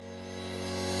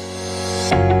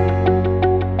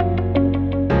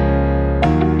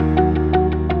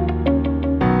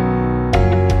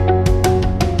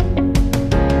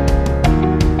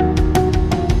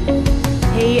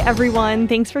everyone.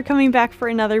 Thanks for coming back for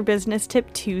another Business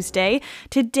Tip Tuesday.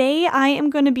 Today, I am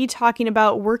going to be talking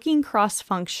about working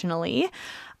cross-functionally.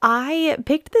 I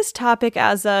picked this topic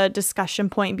as a discussion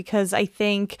point because I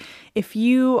think if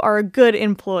you are a good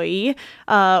employee,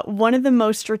 one of the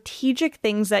most strategic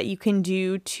things that you can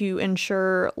do to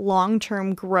ensure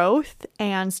long-term growth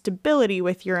and stability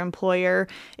with your employer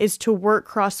is to work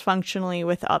cross-functionally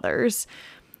with others.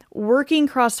 Working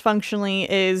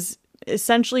cross-functionally is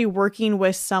essentially working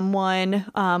with someone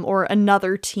or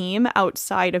another team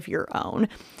outside of your own.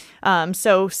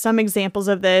 So some examples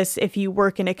of this: if you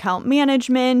work in account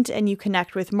management and you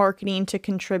connect with marketing to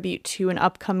contribute to an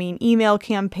upcoming email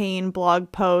campaign,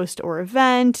 blog post, or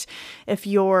event; if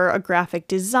you're a graphic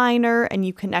designer and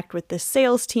you connect with the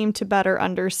sales team to better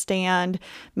understand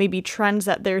maybe trends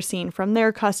that they're seeing from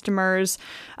their customers,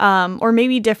 or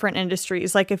maybe different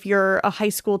industries, like if you're a high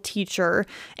school teacher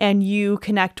and you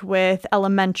connect with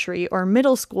elementary or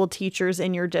middle school teachers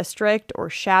in your district,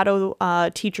 or shadow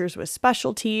teachers with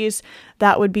specialties.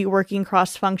 That would be working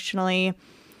cross-functionally.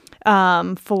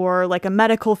 For like a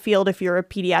medical field, if you're a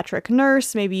pediatric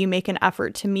nurse, maybe you make an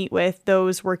effort to meet with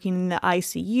those working in the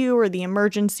ICU or the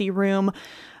emergency room.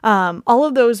 All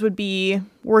of those would be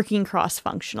working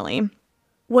cross-functionally.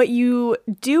 What you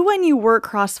do when you work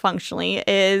cross-functionally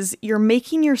is you're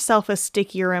making yourself a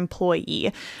stickier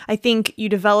employee. I think you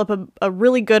develop a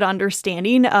really good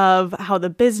understanding of how the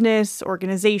business,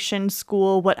 organization,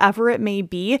 school, whatever it may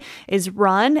be, is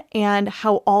run and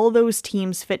how all those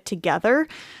teams fit together.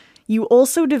 You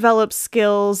also develop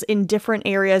skills in different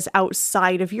areas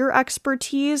outside of your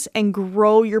expertise and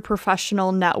grow your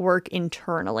professional network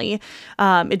internally.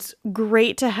 It's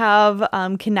great to have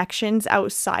connections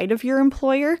outside of your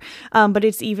employer, but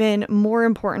it's even more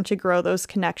important to grow those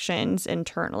connections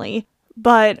internally.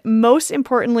 But most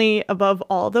importantly, above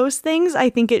all those things, I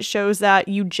think it shows that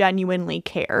you genuinely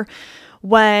care.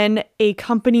 When a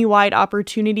company-wide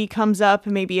opportunity comes up,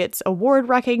 maybe it's award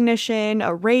recognition,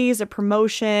 a raise, a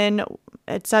promotion,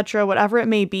 etc., whatever it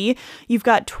may be, you've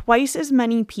got twice as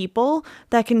many people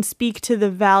that can speak to the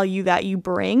value that you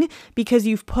bring because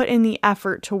you've put in the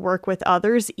effort to work with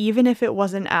others, even if it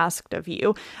wasn't asked of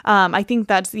you. I think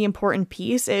that's the important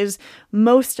piece, is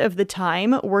most of the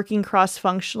time working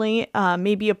cross-functionally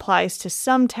maybe applies to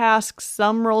some tasks,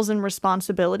 some roles and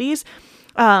responsibilities,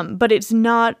 but it's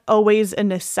not always a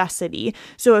necessity.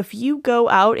 So if you go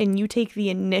out and you take the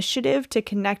initiative to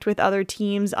connect with other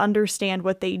teams, understand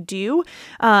what they do,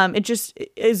 it just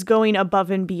is going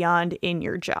above and beyond in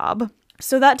your job.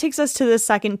 So that takes us to the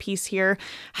second piece here.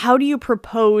 How do you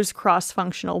propose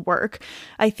cross-functional work?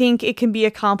 I think it can be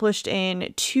accomplished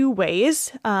in two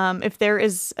ways. If there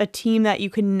is a team that you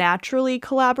can naturally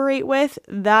collaborate with,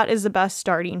 that is the best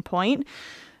starting point.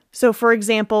 So for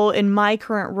example, in my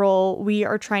current role, we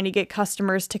are trying to get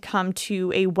customers to come to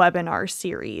a webinar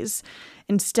series.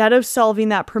 Instead of solving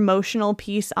that promotional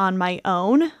piece on my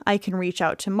own, I can reach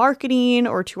out to marketing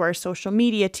or to our social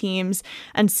media teams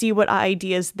and see what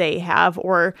ideas they have,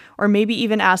 or maybe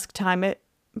even ask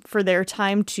for their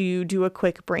time to do a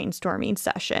quick brainstorming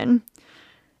session.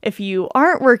 If you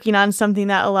aren't working on something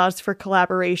that allows for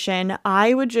collaboration,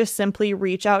 I would just simply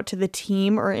reach out to the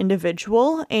team or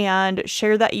individual and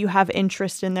share that you have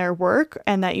interest in their work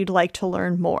and that you'd like to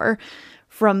learn more.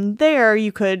 From there,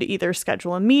 you could either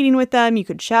schedule a meeting with them, you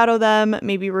could shadow them,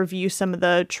 maybe review some of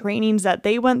the trainings that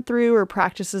they went through or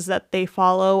practices that they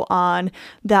follow on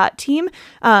that team.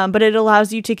 But it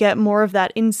allows you to get more of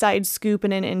that inside scoop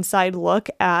and an inside look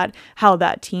at how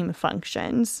that team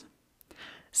functions.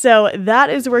 So that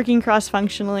is working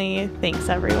cross-functionally. Thanks,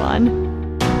 everyone.